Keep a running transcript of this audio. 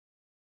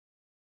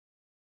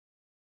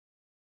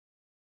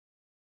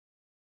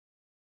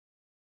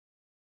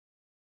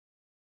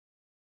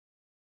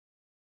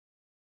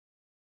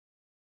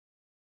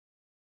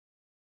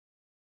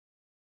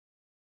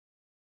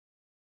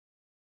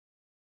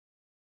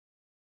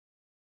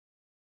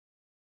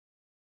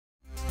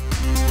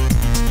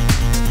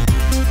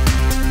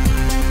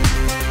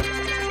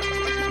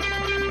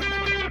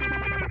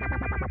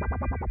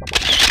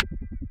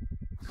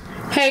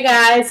Hey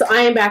guys, so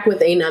I am back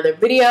with another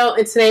video,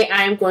 and today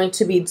I am going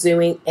to be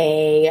doing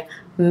a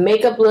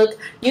makeup look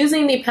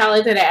using the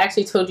palette that I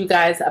actually told you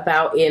guys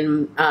about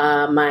in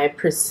my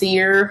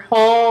Priseer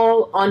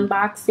haul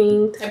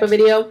unboxing type of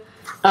video.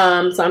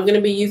 So I'm going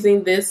to be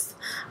using this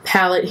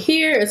palette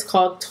here. It's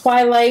called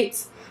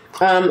Twilight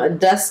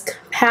Dusk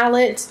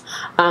Palette. So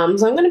I'm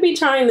going to be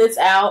trying this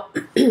out.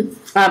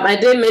 I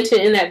did mention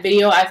in that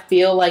video I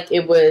feel like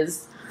it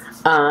was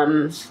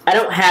I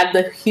don't have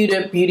the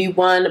Huda Beauty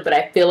one, but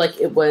I feel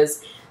like it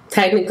was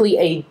technically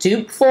a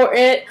dupe for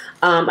it.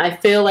 I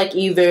feel like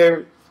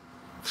usually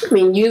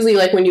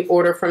like when you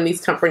order from these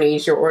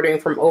companies, you're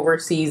ordering from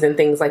overseas and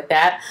things like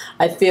that.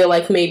 I feel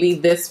like maybe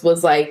this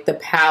was like the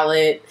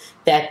palette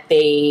that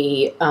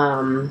they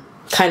kind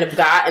of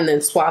got and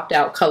then swapped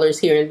out colors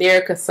here and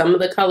there, because some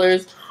of the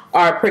colors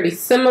are pretty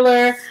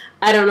similar.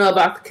 I don't know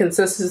about the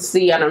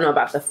consistency. I don't know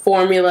about the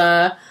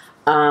formula.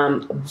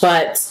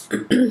 But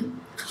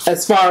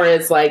as far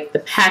as like the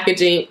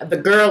packaging, the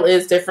girl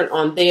is different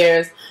on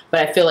theirs,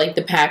 but I feel like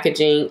the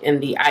packaging and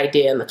the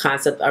idea and the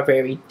concept are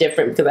very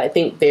different, because I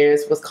think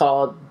theirs was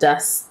called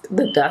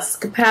the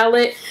Dusk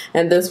Palette,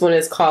 and this one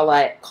is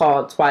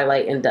called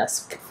Twilight and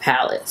Dusk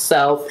Palette.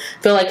 So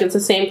I feel like it's the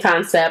same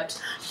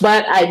concept,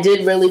 but I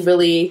did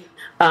really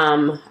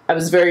I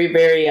was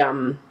very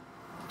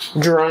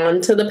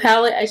drawn to the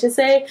palette, I should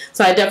say.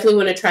 So I definitely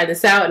want to try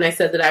this out, and I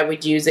said that I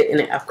would use it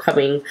in an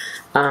upcoming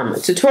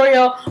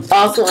tutorial.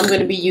 Also, I'm going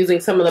to be using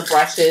some of the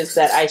brushes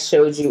that I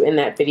showed you in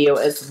that video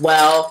as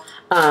well.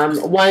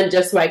 One,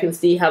 just so I can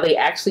see how they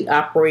actually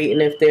operate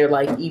and if they're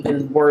like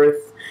even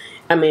worth,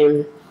 I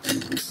mean,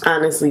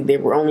 honestly, they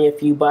were only a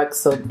few bucks,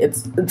 so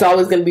it's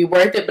always going to be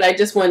worth it, but I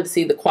just wanted to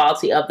see the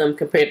quality of them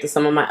compared to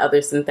some of my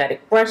other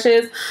synthetic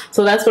brushes.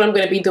 So that's what I'm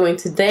going to be doing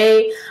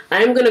today.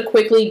 I'm going to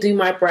quickly do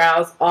my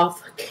brows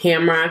off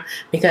camera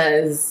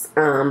because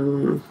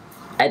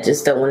I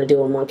just don't want to do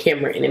them on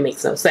camera and it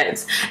makes no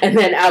sense. And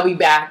then I'll be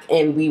back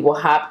and we will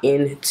hop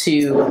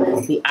into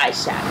the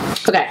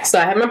eyeshadow. Okay, so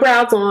I have my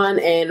brows on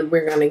and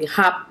we're going to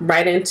hop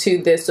right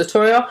into this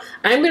tutorial.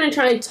 I'm going to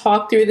try and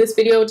talk through this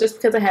video just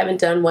because I haven't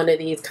done one of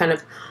these kind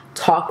of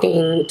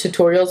talking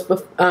tutorials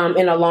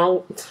in a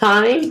long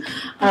time.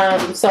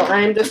 So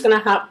I'm just going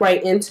to hop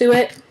right into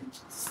it.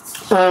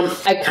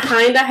 I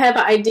kind of have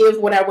an idea of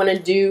what I want to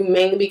do,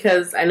 mainly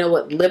because I know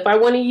what lip I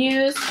want to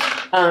use.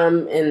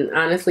 And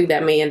honestly,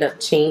 that may end up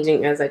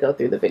changing as I go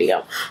through the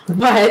video.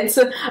 But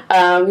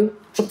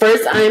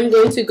first, I'm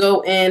going to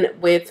go in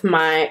with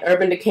my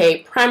Urban Decay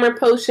Primer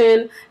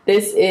Potion.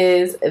 This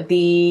is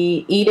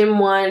the Attn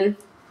one.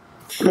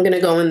 I'm going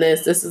to go in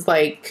this. This is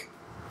like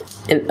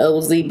an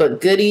oldie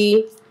but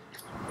goodie.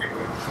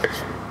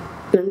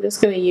 And I'm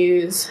just going to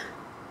use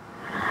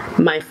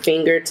my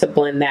finger to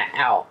blend that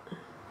out.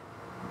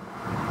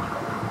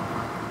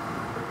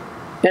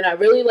 And I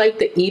really like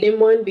the Attn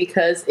one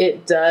because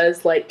it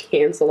does like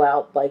cancel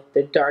out like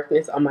the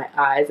darkness on my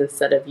eyes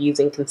instead of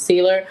using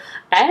concealer.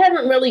 I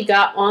haven't really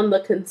got on the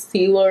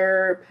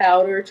concealer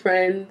powder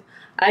trend.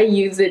 I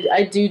use it,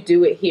 I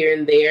do it here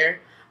and there.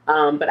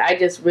 But I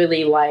just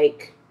really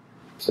like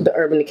the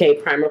Urban Decay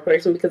Primer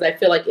Potion because I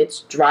feel like it's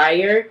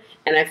drier,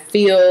 and I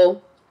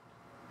feel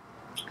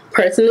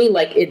personally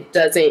like it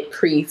doesn't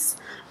crease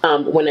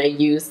when I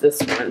use this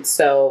one.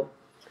 So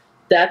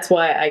that's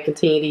why I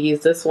continue to use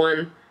this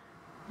one.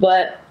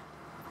 But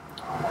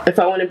if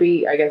I want to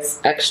be, I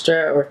guess,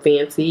 extra or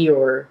fancy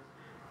or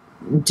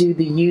do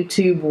the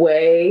YouTube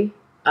way,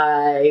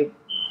 I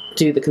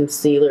do the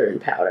concealer and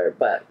powder.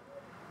 But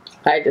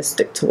I just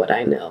stick to what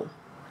I know.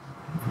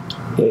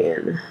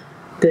 And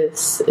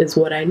this is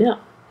what I know.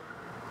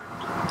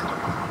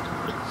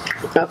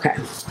 Okay.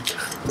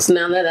 So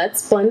now that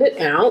that's blended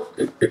out,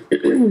 get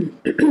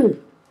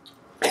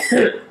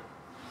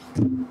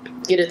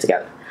it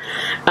together.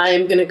 I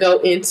am going to go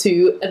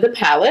into the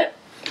palette.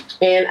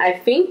 And I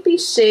think the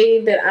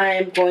shade that I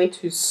am going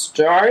to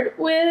start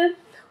with,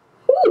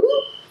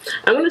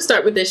 I'm going to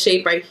start with this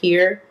shade right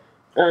here.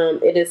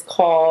 It is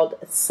called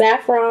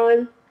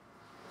Saffron.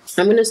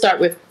 I'm going to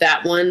start with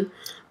that one.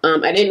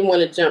 I didn't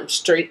want to jump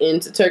straight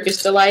into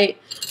Turkish Delight,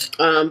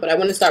 but I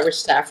want to start with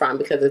Saffron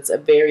because it's a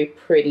very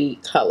pretty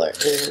color.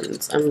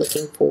 And I'm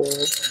looking for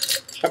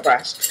a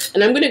brush.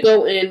 And I'm going to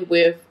go in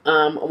with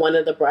one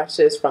of the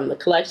brushes from the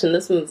collection.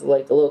 This one's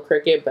like a little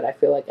crooked, but I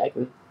feel like I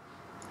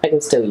can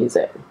still use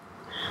it.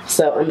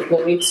 So I'm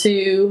going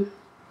to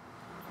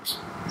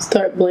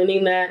start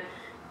blending that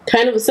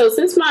kind of. So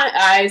since my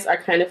eyes are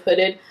kind of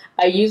hooded,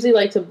 I usually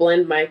like to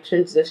blend my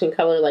transition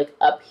color like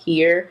up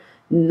here,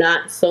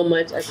 not so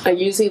much. I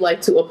usually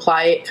like to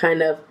apply it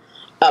kind of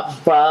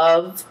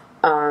above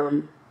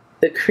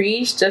the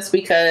crease, just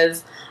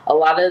because a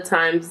lot of the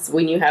times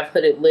when you have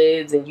hooded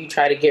lids and you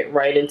try to get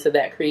right into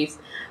that crease,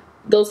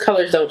 those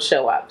colors don't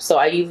show up. So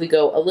I usually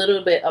go a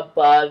little bit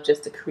above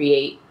just to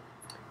create,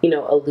 you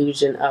know,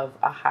 illusion of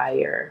a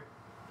higher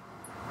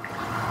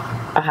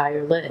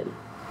lid.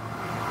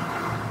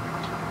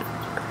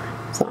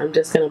 So I'm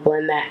just going to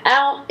blend that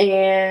out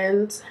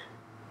and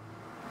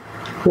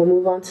we'll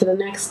move on to the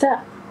next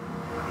step.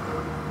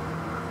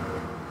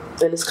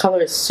 And this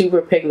color is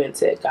super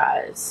pigmented,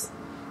 guys.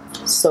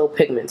 So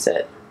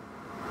pigmented.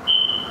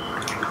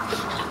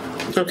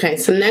 Okay,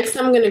 so next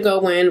I'm going to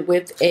go in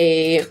with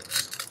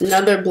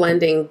another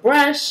blending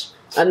brush.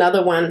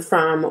 Another one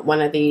from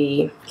one of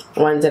the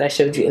ones that I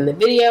showed you in the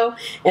video.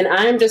 And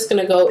I'm just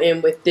going to go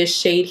in with this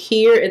shade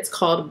here. It's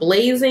called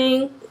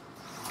Blazing.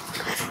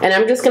 And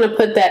I'm just going to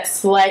put that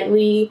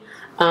slightly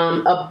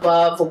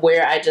above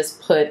where I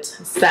just put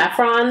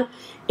Saffron.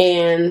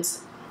 And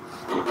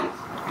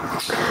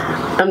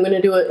I'm going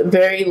to do it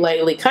very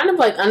lightly, kind of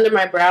like under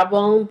my brow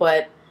bone,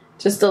 but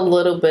just a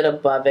little bit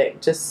above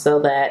it, just so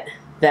that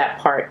that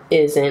part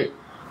isn't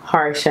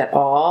harsh at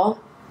all.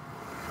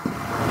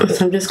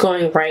 So I'm just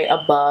going right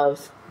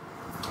above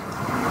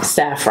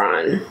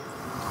Saffron.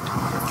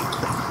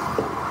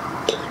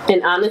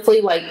 And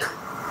honestly, like,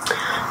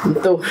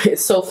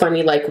 it's so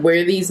funny, like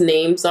where these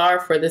names are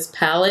for this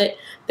palette,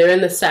 they're in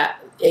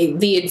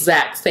the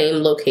exact same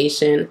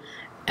location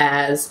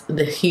as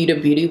the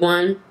Huda Beauty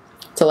one.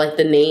 So like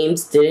the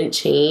names didn't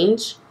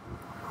change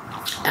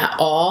at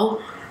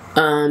all.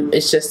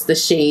 It's just the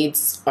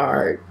shades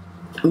are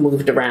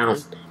moved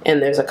around,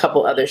 and there's a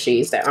couple other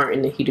shades that aren't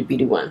in the Huda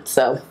Beauty one.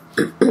 So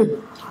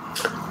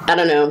I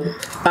don't know.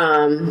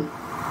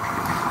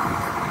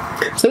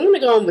 So I'm gonna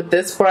go in with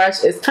this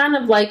brush. It's kind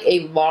of like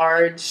a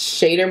large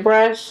shader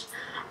brush,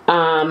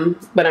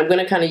 but I'm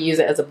gonna kind of use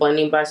it as a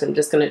blending brush. I'm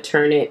just gonna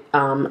turn it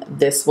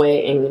this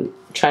way and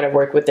try to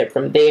work with it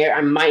from there.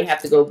 I might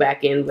have to go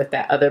back in with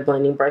that other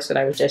blending brush that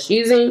I was just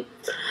using,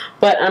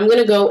 but I'm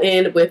gonna go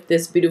in with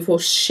this beautiful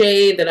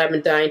shade that I've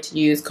been dying to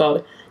use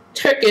called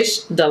Turkish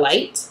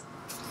Delight,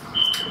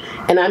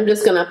 and I'm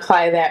just gonna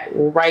apply that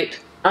right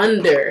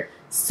under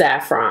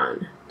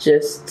Saffron.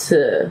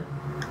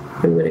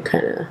 I'm gonna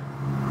kind of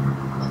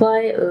apply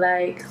it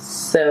like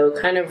so,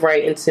 kind of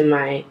right into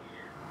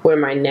where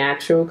my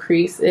natural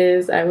crease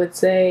is, I would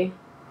say.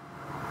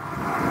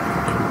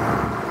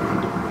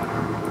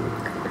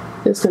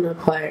 Just gonna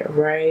apply it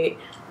right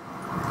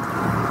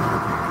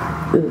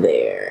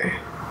there.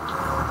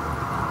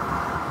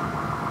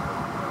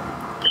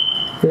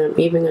 And I'm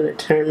even gonna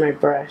turn my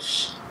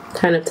brush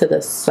kind of to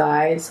the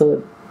side so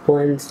it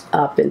blends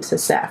up into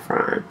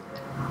Saffron.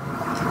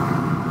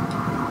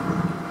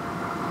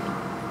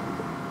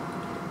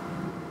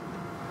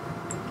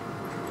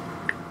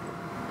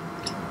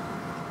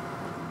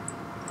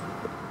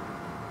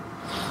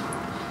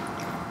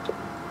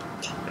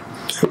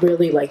 I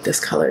really like this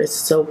color. It's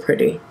so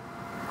pretty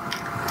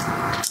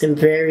and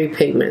very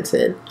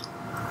pigmented.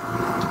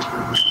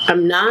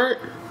 I'm not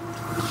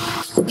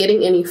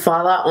getting any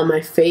fallout on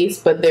my face,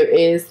 but there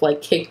is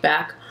like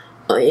kickback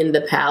in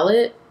the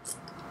palette.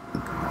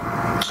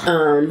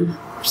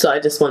 So I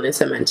just wanted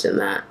to mention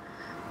that.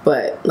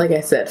 But like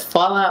I said,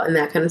 fallout and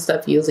that kind of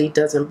stuff usually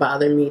doesn't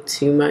bother me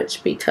too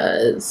much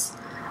because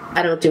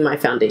I don't do my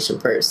foundation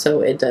first, so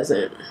it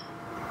doesn't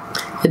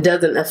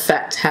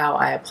affect how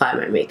I apply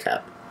my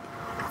makeup.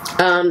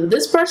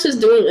 This brush is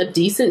doing a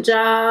decent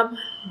job,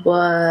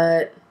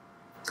 but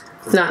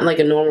it's not like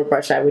a normal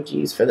brush I would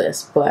use for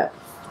this, but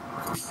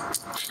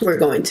we're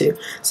going to.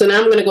 So now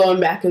I'm going to go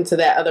back into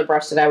that other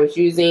brush that I was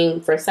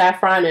using for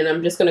Saffron, and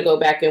I'm just going to go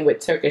back in with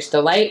Turkish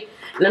Delight,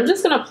 and I'm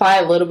just going to apply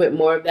a little bit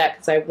more of that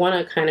because I want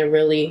to kind of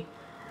really,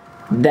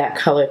 that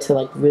color to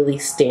like really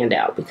stand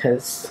out,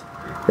 because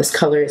this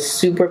color is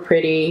super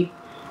pretty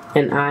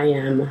and I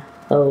am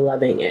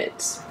loving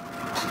it.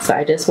 So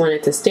I just want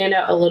it to stand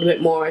out a little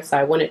bit more, so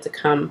I want it to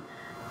come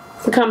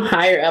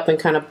higher up and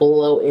kind of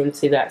blow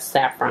into that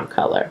saffron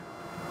color.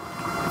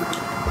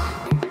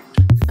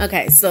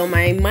 Okay, so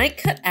my mic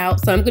cut out,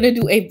 so I'm going to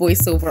do a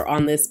voiceover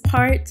on this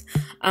part.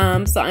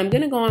 So I'm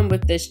going to go on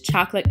with this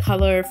chocolate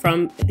color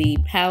from the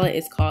palette.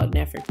 It's called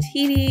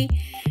Nefertiti,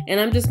 and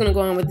I'm just going to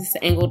go on with this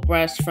angled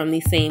brush from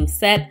the same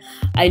set.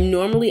 I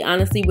normally,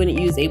 honestly, wouldn't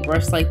use a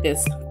brush like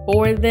this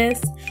for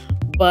this,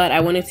 but I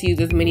wanted to use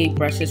as many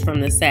brushes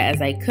from the set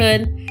as I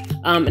could.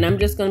 And I'm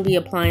just going to be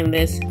applying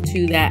this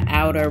to that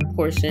outer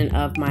portion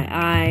of my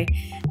eye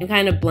and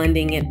kind of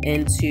blending it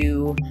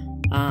into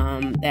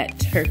that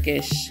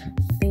Turkish,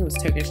 I think it was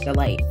Turkish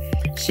Delight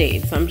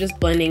shade. So I'm just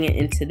blending it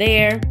into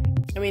there.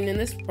 I mean, and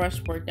this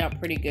brush worked out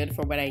pretty good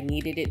for what I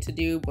needed it to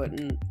do, but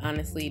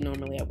honestly,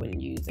 normally I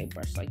wouldn't use a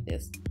brush like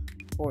this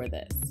for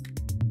this.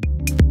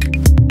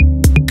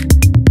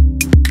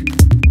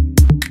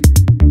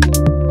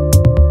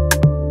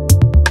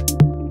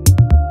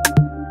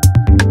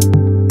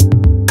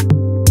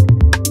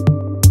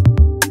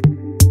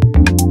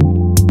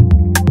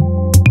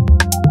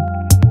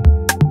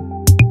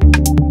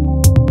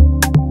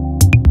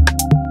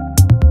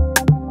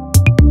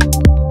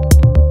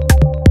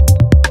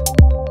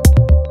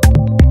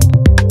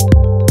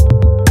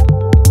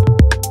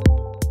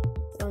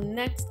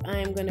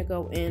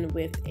 Go in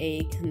with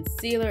a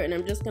concealer, and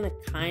I'm just gonna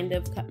kind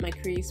of cut my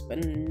crease,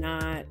 but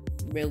not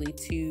really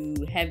too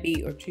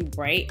heavy or too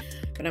bright.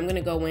 But I'm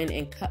gonna go in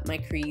and cut my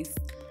crease,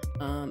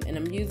 and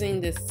I'm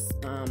using this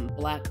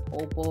black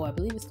opal, I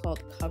believe it's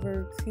called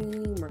Cover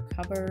Cream or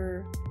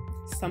Cover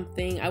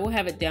something. I will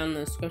have it down in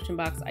the description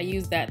box. I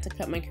use that to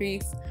cut my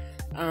crease,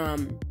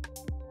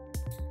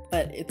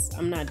 but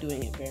I'm not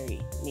doing it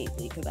very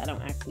neatly because I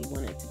don't actually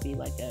want it to be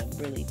like a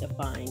really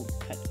defined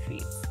cut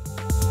crease.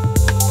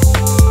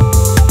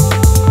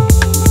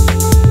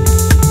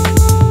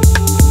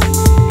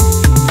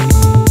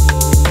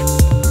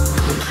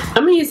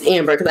 I'm gonna use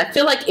Amber because I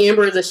feel like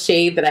Amber is a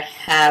shade that I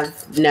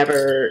have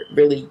never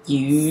really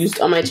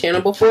used on my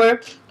channel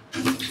before.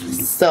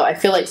 So I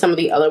feel like some of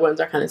the other ones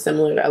are kind of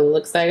similar to other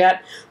looks that I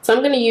got. So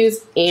I'm gonna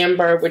use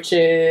Amber, which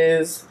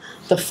is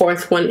the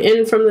 4th one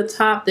in from the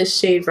top, this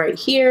shade right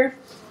here.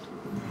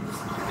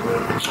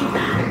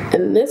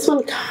 And this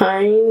one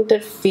kind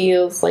of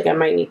feels like I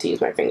might need to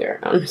use my finger.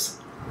 I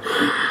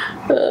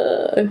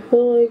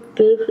feel like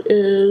this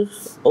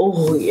is,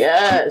 oh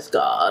yes,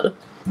 God.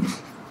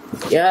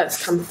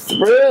 Yes, come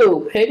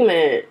through,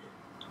 pigment.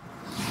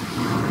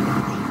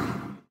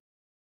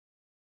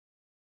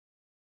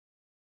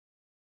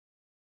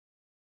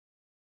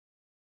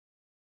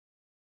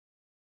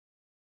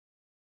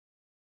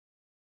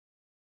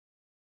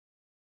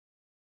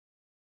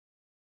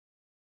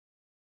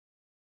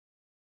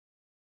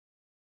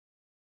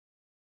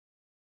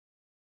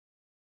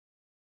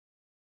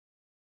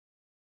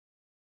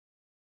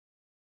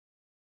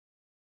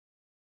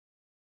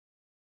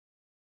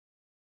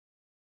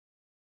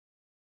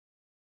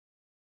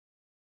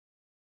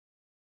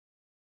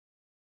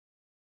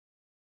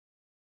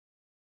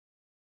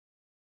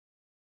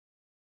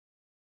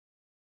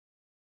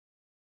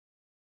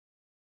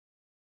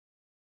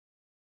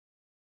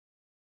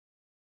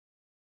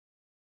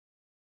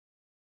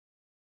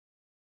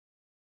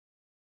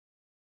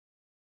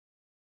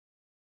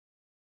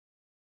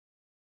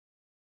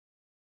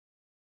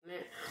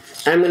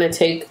 I'm gonna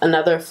take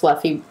another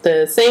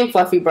the same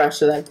fluffy brush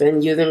that I've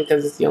been using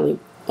because it's the only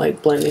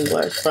like blending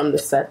brush from the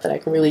set that I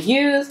can really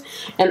use,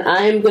 and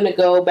I'm gonna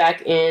go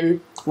back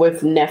in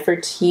with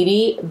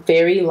Nefertiti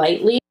very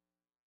lightly.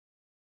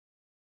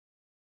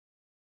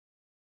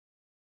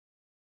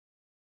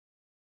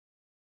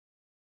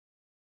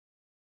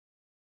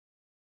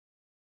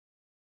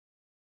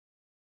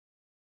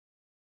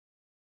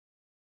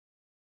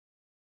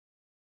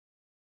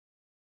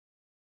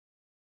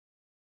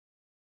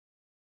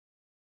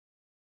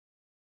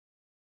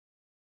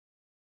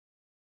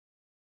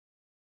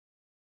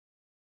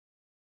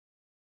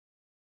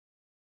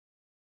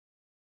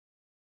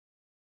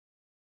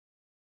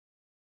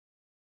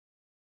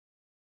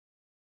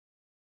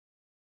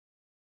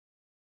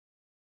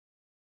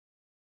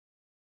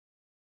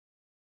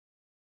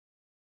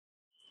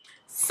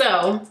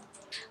 So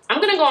I'm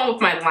gonna go on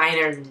with my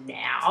liner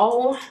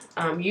now.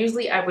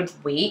 Usually I would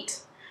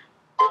wait,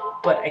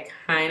 but I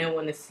kind of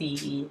want to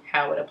see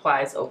how it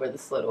applies over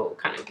this little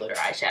kind of glitter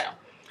eyeshadow.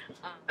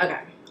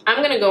 Okay,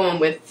 I'm gonna go on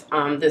with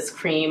this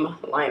cream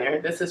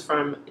liner. This is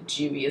from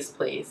Juvia's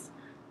Place.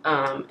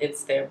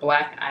 It's their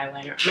black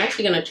eyeliner. I'm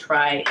actually gonna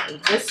try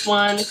this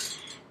one,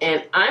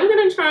 and I'm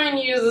gonna try and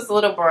use this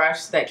little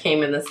brush that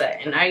came in the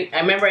set. And I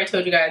remember I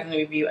told you guys in the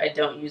review I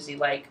don't usually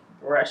like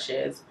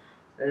brushes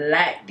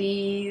like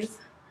these,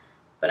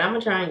 but I'm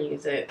gonna try and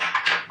use it.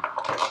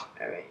 All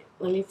right,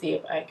 let me see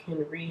if I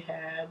can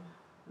rehab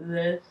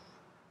this.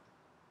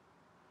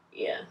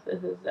 Yeah,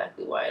 this is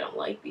exactly why I don't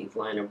like these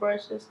liner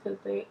brushes, because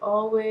they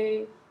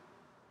always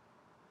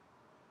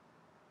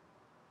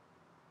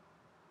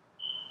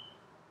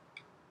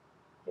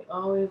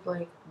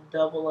like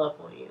double up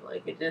on you.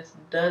 Like it just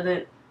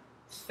doesn't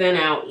thin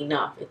out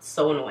enough. It's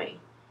so annoying.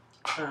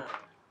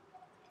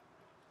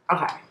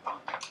 Okay,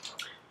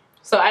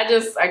 so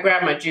I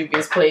grabbed my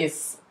Juvia's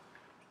Place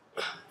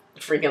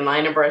freaking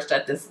liner brush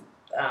that this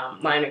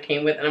liner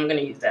came with, and I'm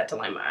gonna use that to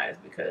line my eyes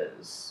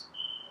because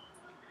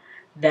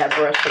that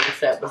brush for the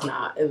set was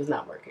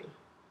not working.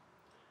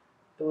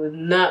 It was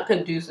not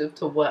conducive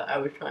to what I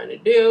was trying to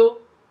do.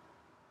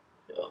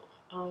 So,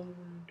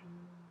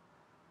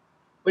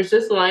 which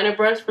this liner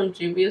brush from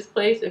Juvia's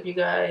Place, if you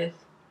guys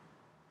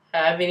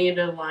have any of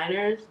the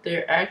liners,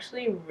 they're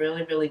actually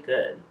really, really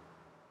good.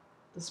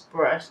 This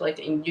brush, like,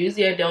 and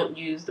usually I don't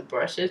use the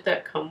brushes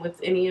that come with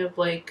any of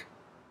like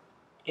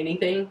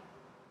anything,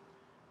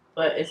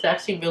 but it's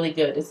actually really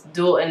good. It's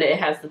dual, and it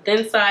has the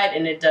thin side,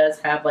 and it does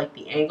have like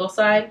the angle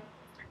side,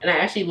 and I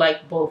actually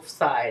like both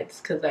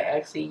sides because I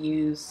actually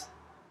use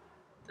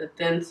the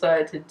thin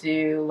side to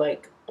do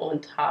like on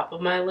top of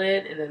my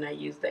lid, and then I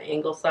use the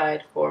angle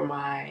side for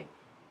my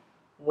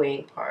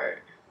wing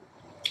part.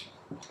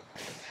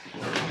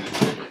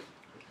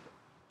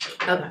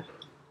 Okay,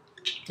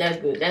 that's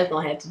good. That's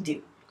gonna have to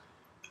do.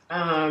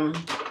 I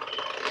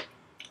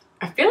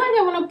feel like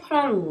I want to put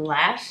on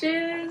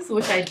lashes,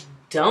 which I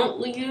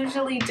don't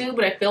usually do,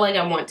 but I feel like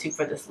I want to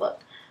for this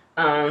look.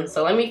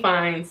 So let me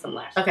find some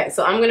lashes. Okay,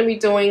 so I'm gonna be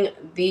doing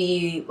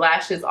the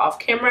lashes off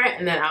camera,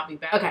 and then I'll be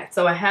back. Okay,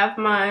 so I have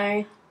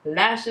my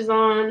lashes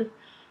on.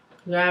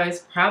 You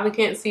guys probably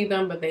can't see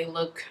them, but they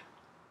look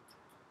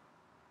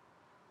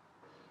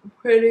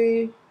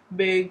pretty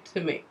big to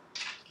me.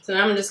 So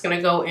now I'm just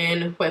gonna go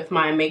in with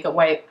my makeup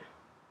wipe.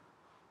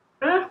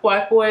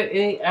 Wipe away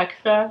any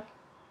extra.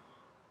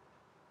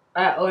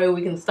 That way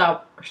we can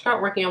start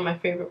working on my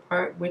favorite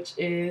part, which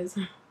is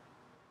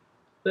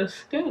the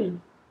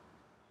skin.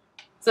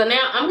 So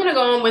now I'm going to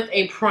go in with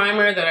a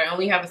primer that I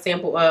only have a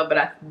sample of, but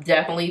I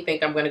definitely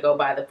think I'm going to go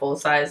buy the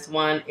full-sized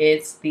one.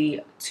 It's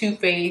the Too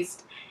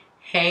Faced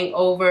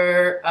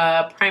Hangover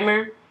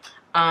primer.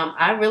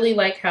 I really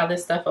like how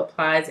this stuff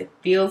applies. It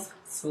feels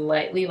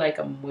slightly like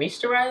a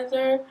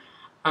moisturizer.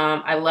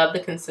 I love the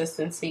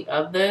consistency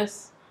of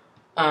this.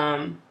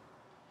 I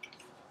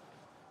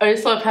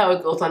just love how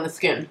it goes on the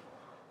skin.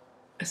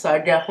 So I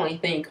definitely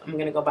think I'm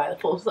going to go buy the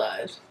full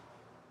size.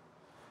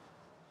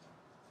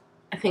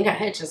 I think I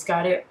had just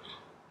got it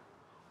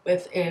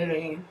with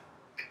a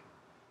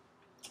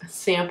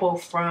sample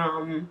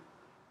from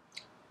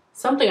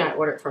something I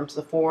ordered from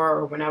Sephora,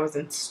 or when I was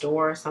in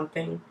store or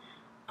something.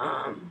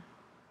 I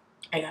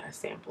got a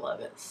sample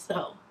of it.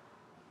 So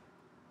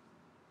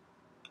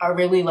I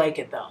really like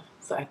it though.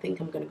 So I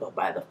think I'm going to go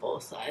buy the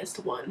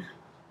full-sized one.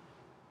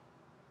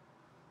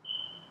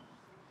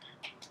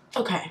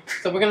 Okay,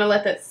 so we're going to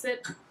let that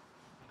sit.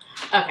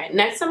 Okay,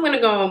 next I'm going to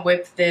go in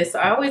with this.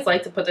 I always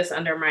like to put this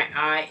under my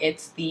eye.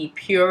 It's the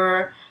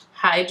Pure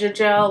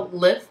Hydrogel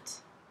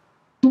Lift.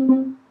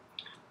 And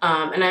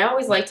I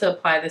always like to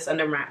apply this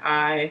under my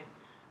eye.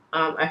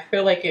 I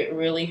feel like it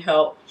really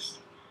helps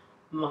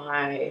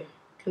my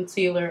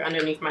concealer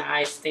underneath my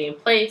eyes stay in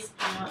place.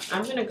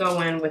 I'm going to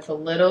go in with a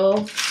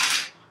little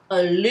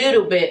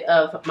bit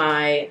of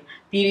my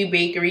Beauty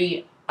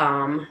Bakery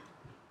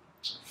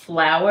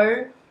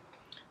flour.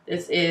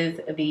 This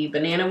is the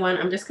banana one.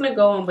 I'm just going to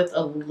go in with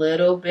a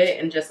little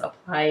bit and just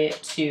apply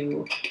it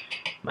to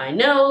my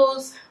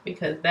nose,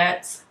 because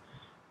that's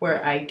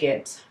where I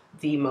get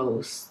the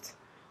most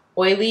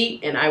oily,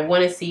 and I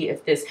want to see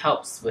if this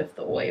helps with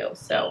the oil.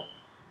 So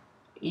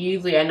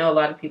usually I know a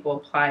lot of people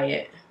apply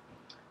it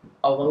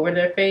all over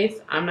their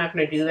face. I'm not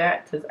going to do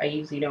that because I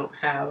usually don't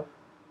have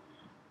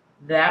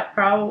that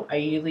problem. I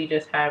usually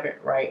just have it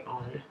right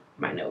on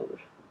my nose.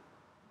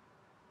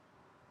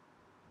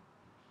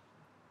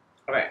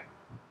 Alright,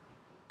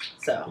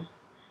 so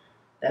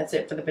that's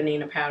it for the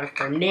banana powder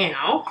for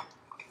now.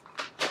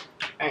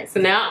 Alright,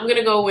 so now I'm going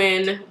to go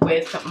in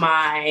with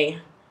my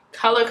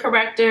color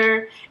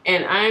corrector,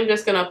 and I'm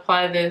just going to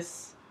apply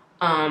this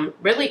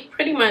really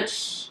pretty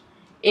much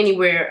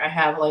anywhere I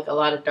have like a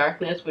lot of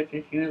darkness, which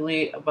is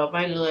usually above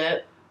my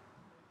lip.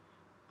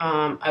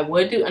 I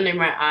would do under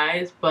my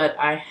eyes, but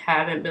I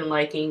haven't been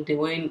liking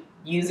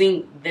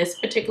using this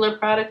particular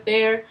product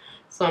there,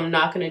 so I'm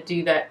not going to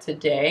do that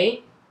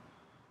today.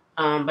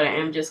 But I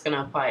am just going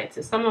to apply it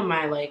to some of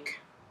my like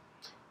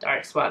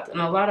dark spots,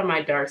 and a lot of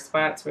my dark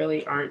spots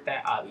really aren't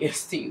that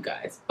obvious to you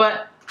guys,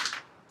 but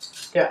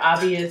they're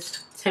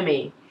obvious to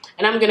me.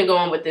 And I'm going to go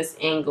on with this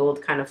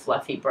angled kind of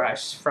fluffy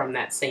brush from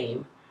that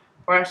same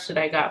brush that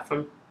I got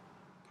from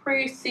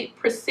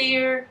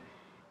Priseer,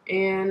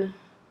 and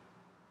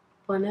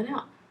blend it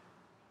out.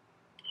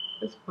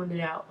 Just blend it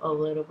out a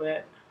little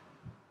bit.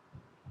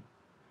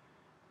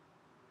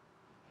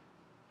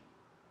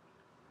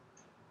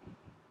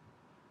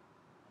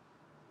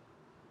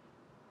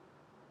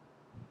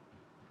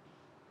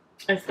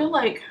 I feel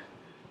like,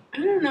 I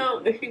don't know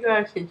if you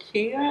guys can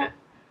see that.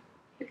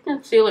 This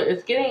concealer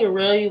is getting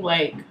really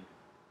like,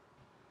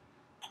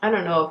 I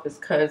don't know if it's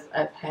because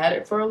I've had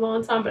it for a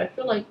long time, but I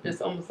feel like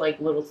there's almost like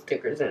little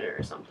stickers in it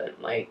or something.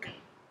 Like,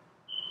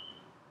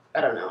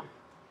 I don't know.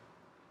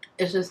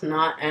 It's just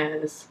not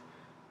as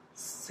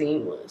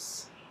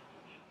seamless.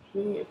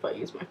 Maybe if I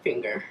use my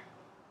finger.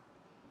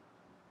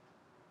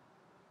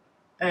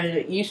 And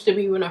it used to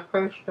be when I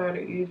first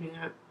started using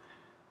it,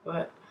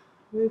 but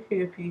let me see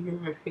if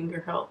using my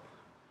finger helps.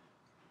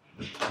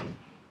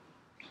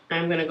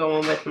 I'm going to go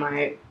in with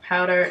my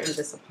powder and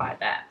just apply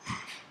that.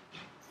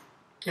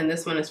 And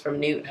this one is from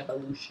New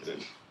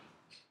Evolution.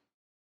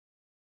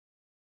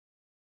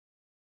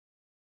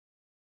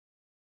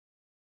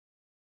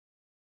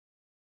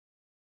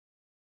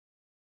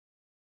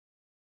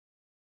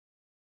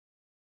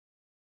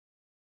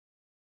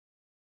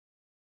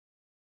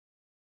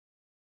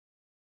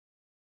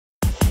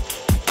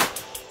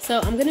 So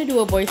I'm going to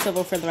do a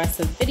voiceover for the rest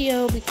of the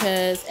video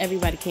because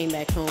everybody came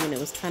back home and it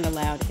was kind of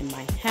loud in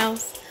my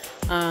house.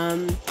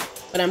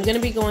 But I'm going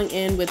to be going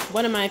in with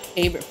one of my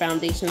favorite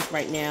foundations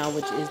right now,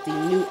 which is the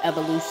New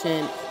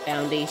Evolution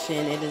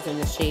foundation. It is in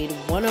the shade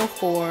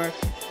 104.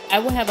 I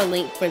will have a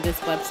link for this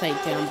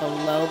website down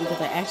below because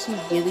I actually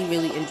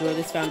really enjoy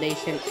this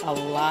foundation a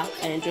lot.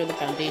 I enjoy the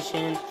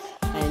foundation.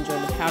 I enjoy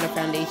the powder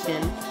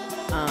foundation.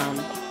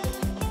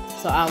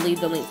 So I'll leave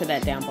the link for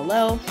that down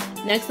below.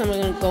 Next, I'm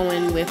going to go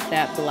in with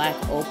that Black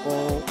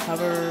Opal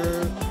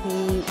Cover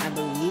Cream. I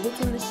believe it's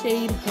in the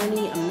shade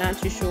Honey. I'm not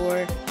too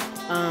sure.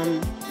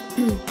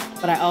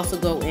 But I also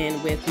go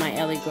in with my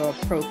LA Girl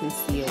Pro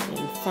Conceal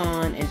in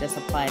Fawn and just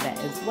apply that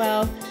as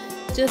well,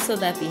 just so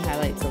that the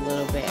highlight's a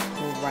little bit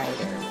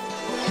brighter.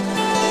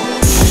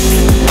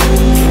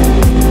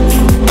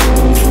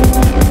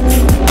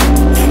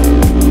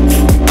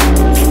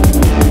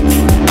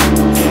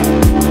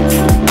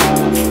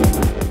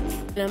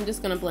 And I'm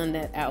just going to blend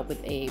that out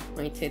with a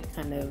pointed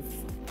kind of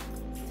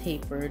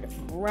tapered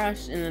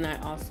brush, and then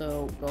I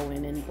also go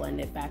in and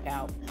blend it back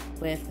out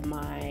with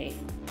my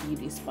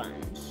beauty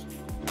sponge.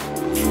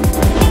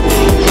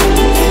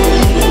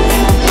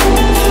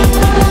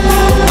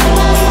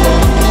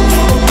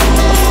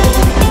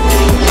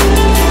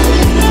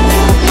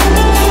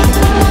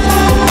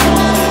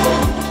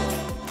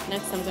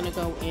 Next, I'm gonna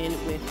go in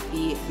with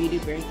the Beauty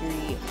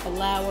Bakery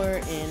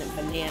Flower and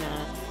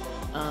Banana.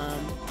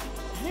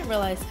 I didn't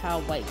realize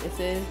how white this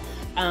is.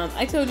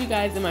 I told you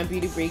guys in my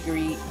Beauty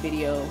Bakery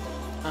video,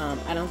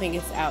 I don't think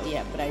it's out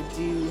yet, but I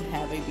do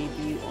have a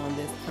review on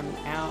this coming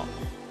out.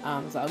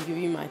 So I'll give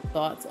you my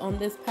thoughts on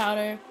this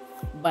powder,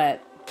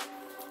 but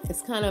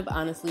it's kind of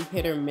honestly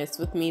hit or miss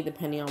with me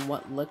depending on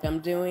what look I'm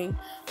doing,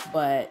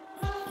 but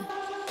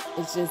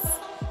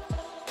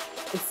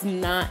it's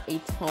not a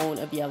tone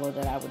of yellow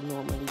that I would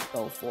normally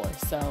go for.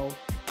 So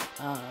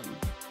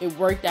it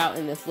worked out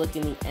in this look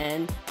in the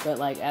end, but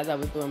like as I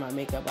was doing my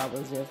makeup, I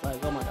was just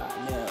like, oh my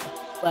god, no.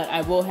 But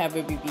I will have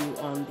a review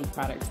on the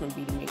products from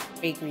Beauty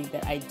Bakery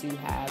that I do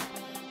have.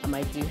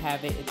 I do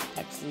have it. It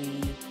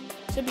actually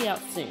should be out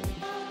soon.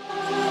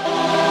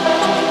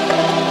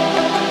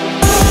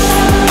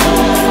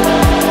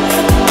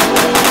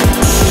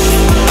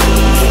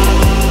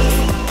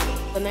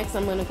 So next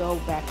I'm going to go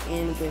back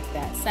in with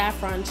that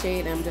saffron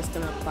shade. I'm just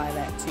going to apply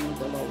that to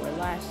the lower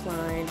lash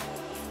line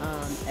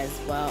as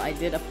well. I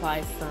did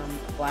apply some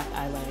black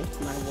eyeliner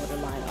to my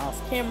waterline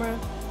off camera.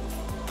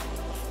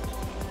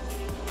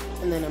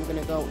 And then I'm going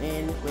to go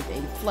in with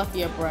a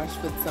fluffier brush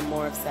with some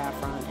more of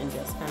saffron and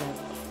just kind of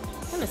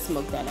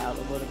smoke that out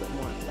a little bit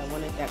more because I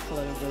wanted that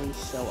color to really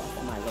show up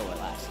on my lower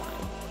lash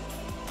line.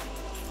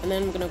 And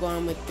then I'm going to go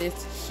on with this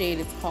shade.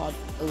 It's called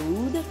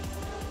Ode.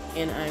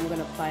 And I'm going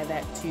to apply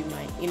that to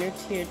my inner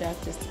tear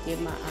duct just to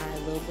give my eye a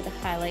little bit of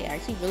highlight. I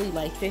actually really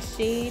like this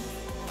shade.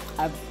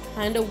 I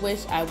kind of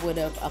wish I would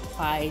have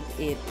applied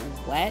it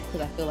wet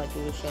because I feel like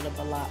it would show up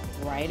a lot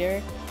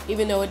brighter.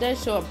 Even though it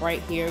does show up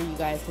bright here, you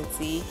guys can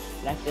see.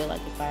 But I feel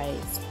like if I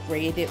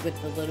sprayed it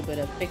with a little bit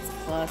of Fix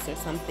Plus or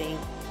something,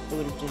 it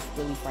would have just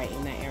really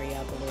brightened that area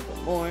up a little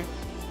bit more.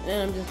 And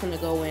then I'm just going to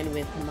go in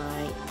with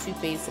my Too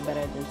Faced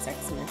Better Than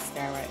Sex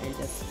mascara and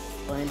just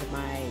blend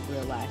my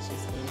real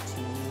lashes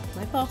into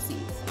my falsies.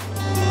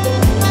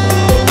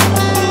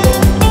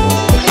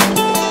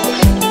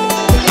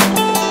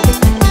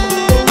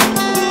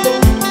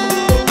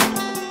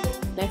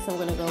 Next, I'm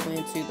going to go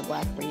into the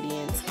Black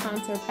Radiance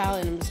Contour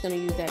Palette, and I'm just going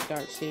to use that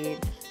dark shade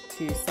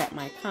to set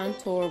my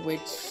contour,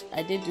 which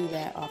I did do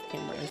that off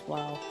camera as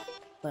well,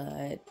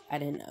 but I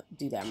didn't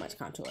do that much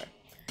contour.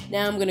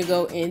 Now I'm going to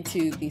go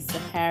into the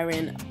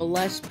Saharan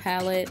Blush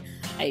Palette.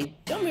 I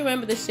don't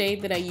remember the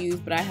shade that I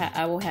used, but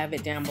I will have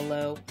it down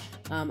below.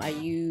 I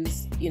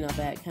used,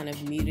 that kind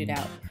of muted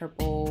out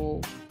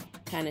purple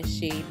kind of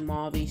shade,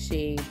 mauve-y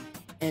shade,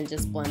 and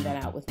just blend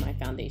that out with my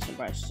foundation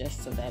brush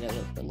just so that it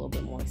looked a little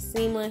bit more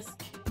seamless.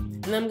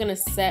 And then I'm going to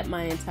set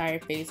my entire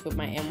face with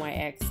my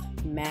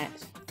NYX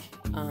Matte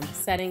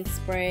setting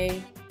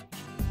spray.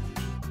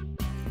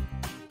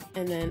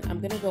 And then I'm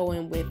going to go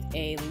in with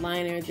a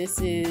liner. This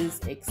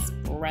is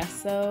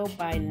Espresso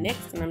by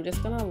NYX, and I'm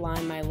just going to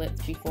line my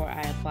lips before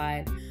I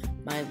apply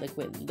my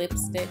liquid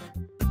lipstick.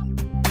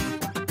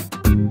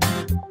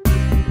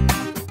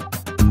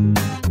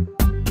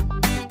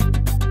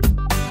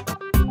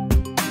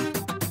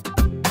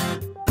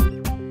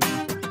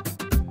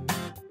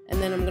 And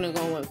then I'm going to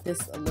go with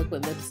this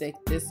liquid lipstick.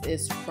 This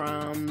is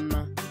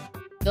from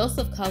Dose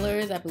of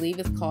Colors. I believe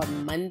it's called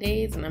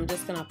Mondays, and I'm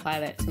just going to apply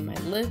that to my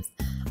lips.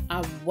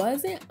 I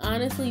wasn't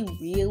honestly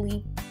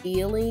really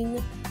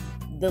feeling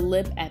the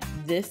lip at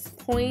this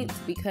point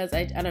because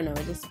I don't know,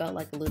 it just felt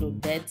like a little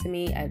dead to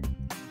me. At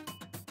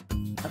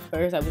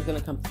first I was going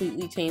to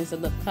completely change the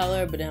lip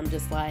color, but I'm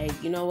just like,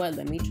 you know what,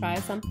 let me try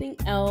something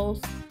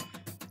else.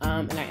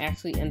 And I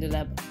actually ended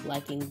up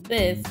liking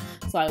this.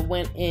 So I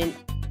went in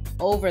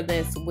over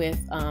this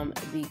with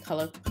the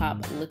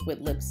ColourPop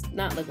liquid lips,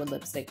 not liquid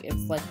lipstick,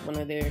 it's like one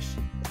of their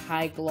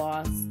high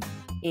gloss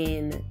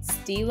in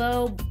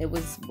Stilo. It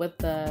was with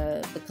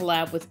the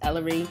collab with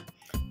Ellery,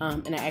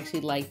 and I actually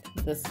liked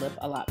this lip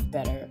a lot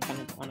better, kind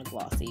of on a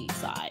glossy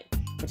side,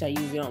 which I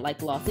usually don't like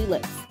glossy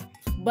lips.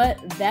 But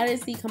that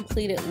is the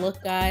completed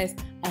look, guys.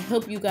 I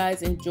hope you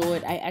guys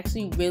enjoyed. I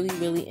actually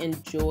really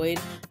enjoyed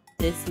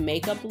this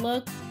makeup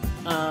look.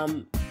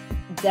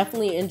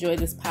 Definitely enjoyed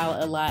this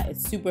palette a lot.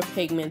 It's super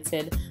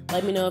pigmented.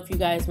 Let me know if you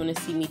guys want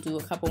to see me do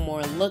a couple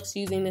more looks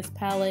using this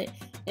palette.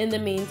 In the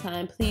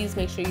meantime, please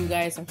make sure you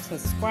guys are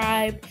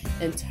subscribed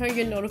and turn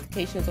your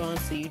notifications on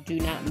so you do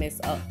not miss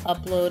an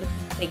upload.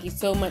 Thank you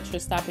so much for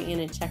stopping in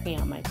and checking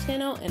out my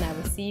channel, and I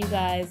will see you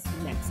guys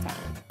next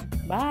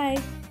time.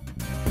 Bye!